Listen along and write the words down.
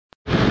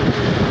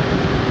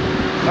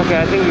Okay,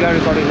 I think we are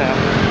recording now.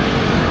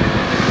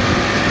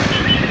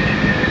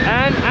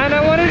 And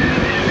I wanted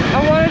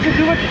to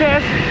do a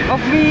test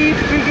of me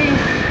speaking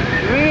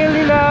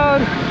really loud.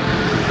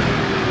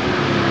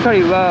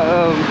 Sorry,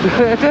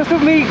 a test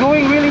of me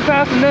going really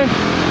fast and then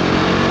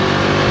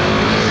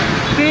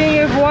seeing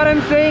if what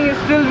I'm saying is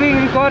still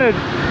being recorded.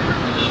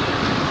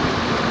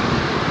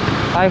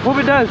 I hope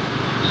it does.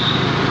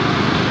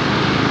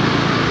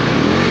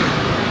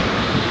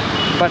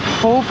 But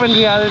hope and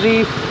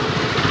reality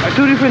are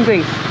two different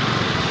things.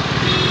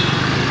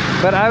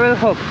 But I will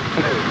hope.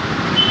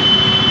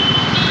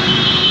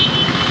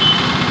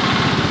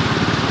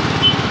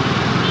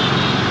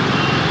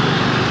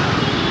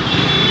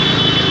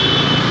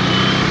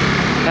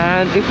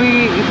 And if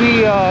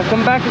we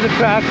come back to the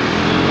track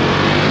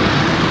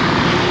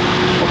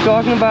of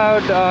talking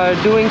about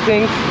doing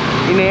things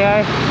in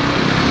AI,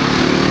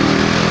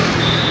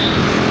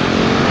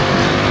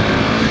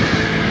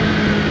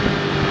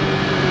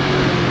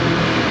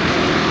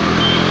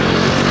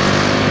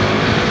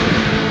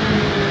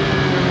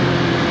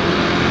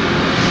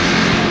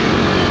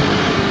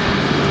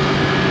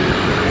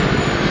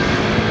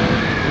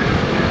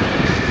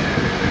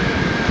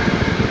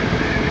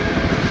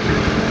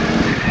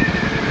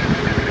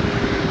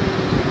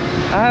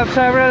 I have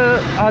several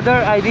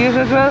other ideas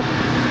as well.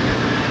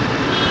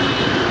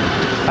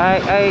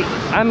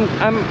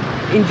 I'm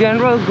in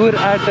general good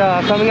at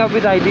coming up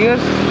with ideas.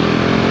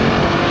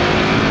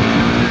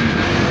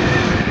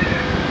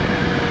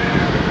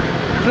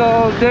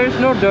 So there's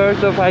no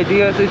dearth of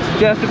ideas. It's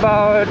just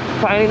about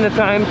finding the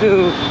time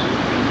to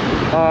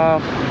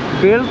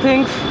build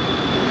things,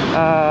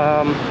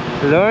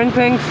 learn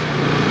things,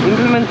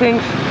 implement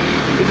things.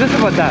 It's just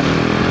about that.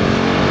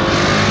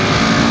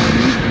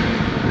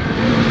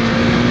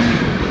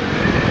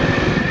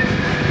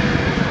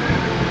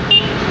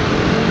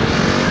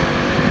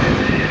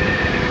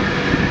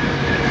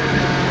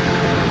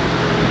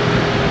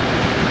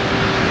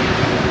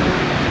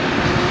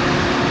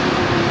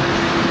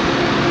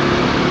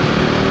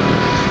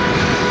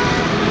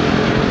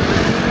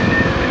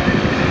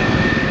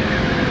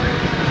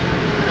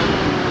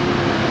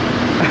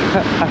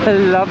 I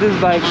love this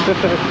bike.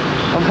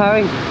 I'm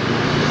having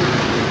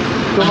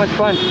so much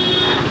fun.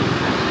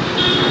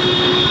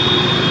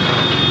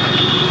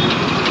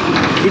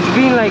 It's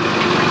been like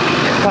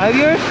 5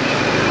 years.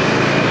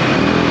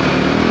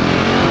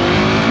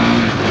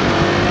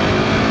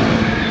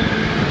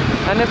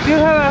 And I still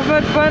have as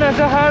much fun as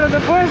I had on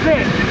the first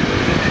day.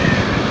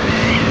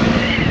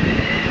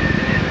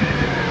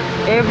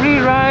 Every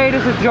ride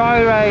is a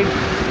joy ride.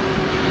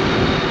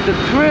 The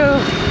thrill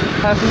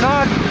has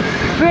not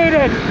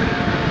faded.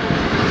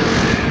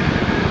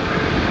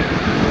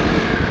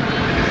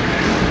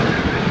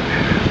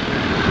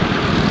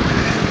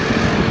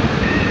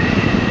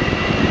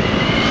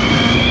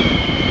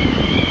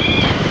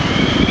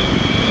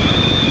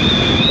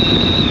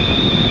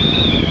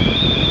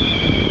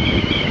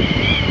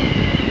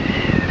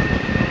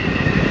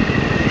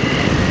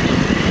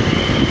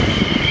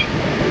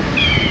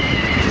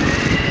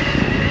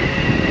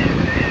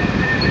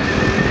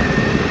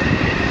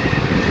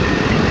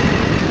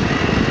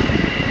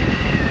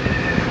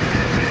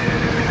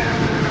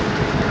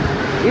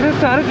 It has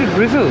started to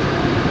drizzle.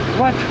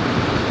 What?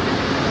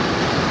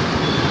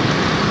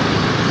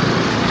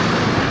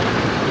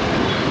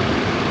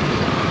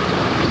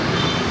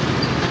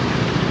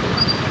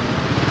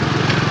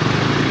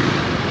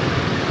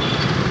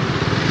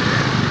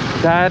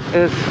 That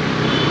is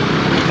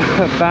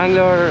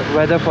Bangalore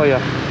weather for you.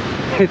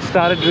 It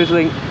started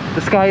drizzling.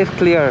 The sky is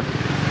clear.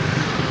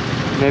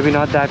 Maybe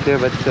not that clear,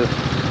 but still.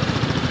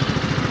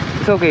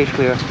 It's okay, it's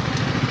clear.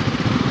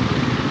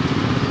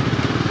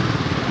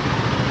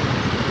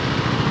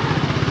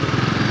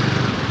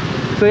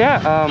 So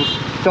yeah,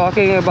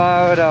 talking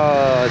about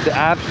the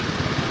apps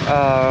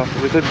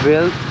we could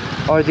build,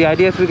 or the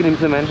ideas we can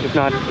implement, if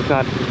not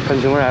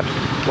consumer apps,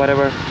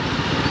 whatever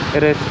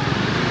it is.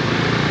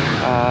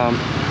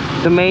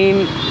 The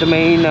main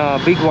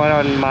big one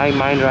on my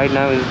mind right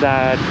now is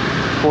that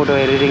photo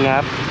editing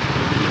app.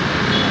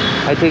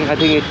 I think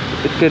it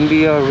can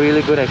be a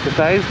really good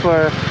exercise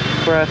for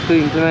us to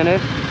implement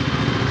it.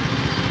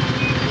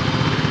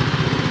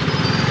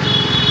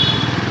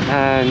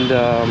 And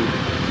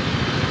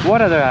what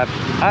other apps?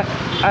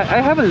 I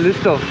have a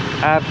list of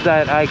apps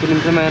that I can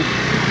implement.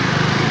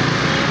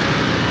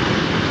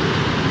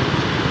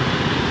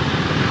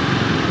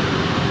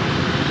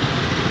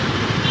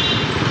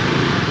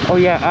 Oh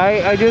yeah,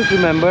 I just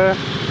remember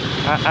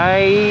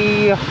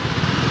I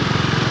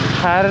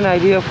had an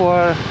idea for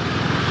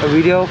a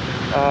video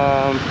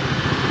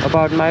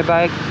about my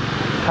bike,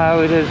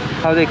 how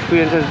the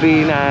experience has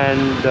been,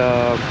 and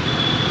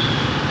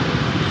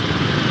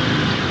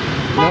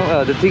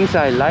the things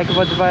I like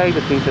about the bike,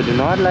 the things I do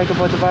not like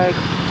about the bike,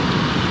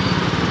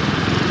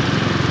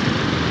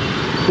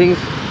 things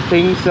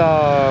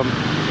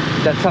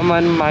that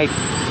someone might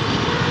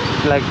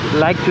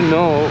like to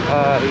know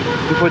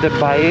before they're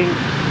buying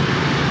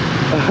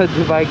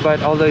the bike.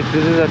 But although this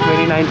is a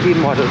 2019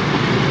 model,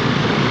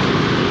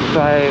 So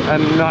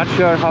I'm not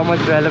sure how much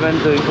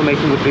relevant the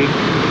information would be,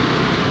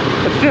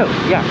 but still,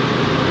 yeah.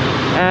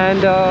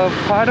 And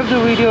part of the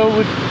video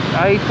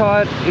I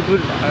thought it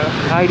would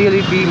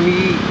ideally be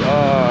me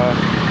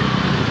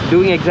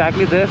doing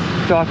exactly this,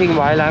 talking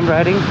while I'm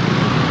riding.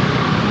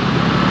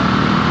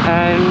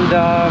 And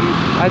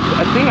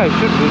I think I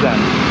should do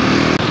that.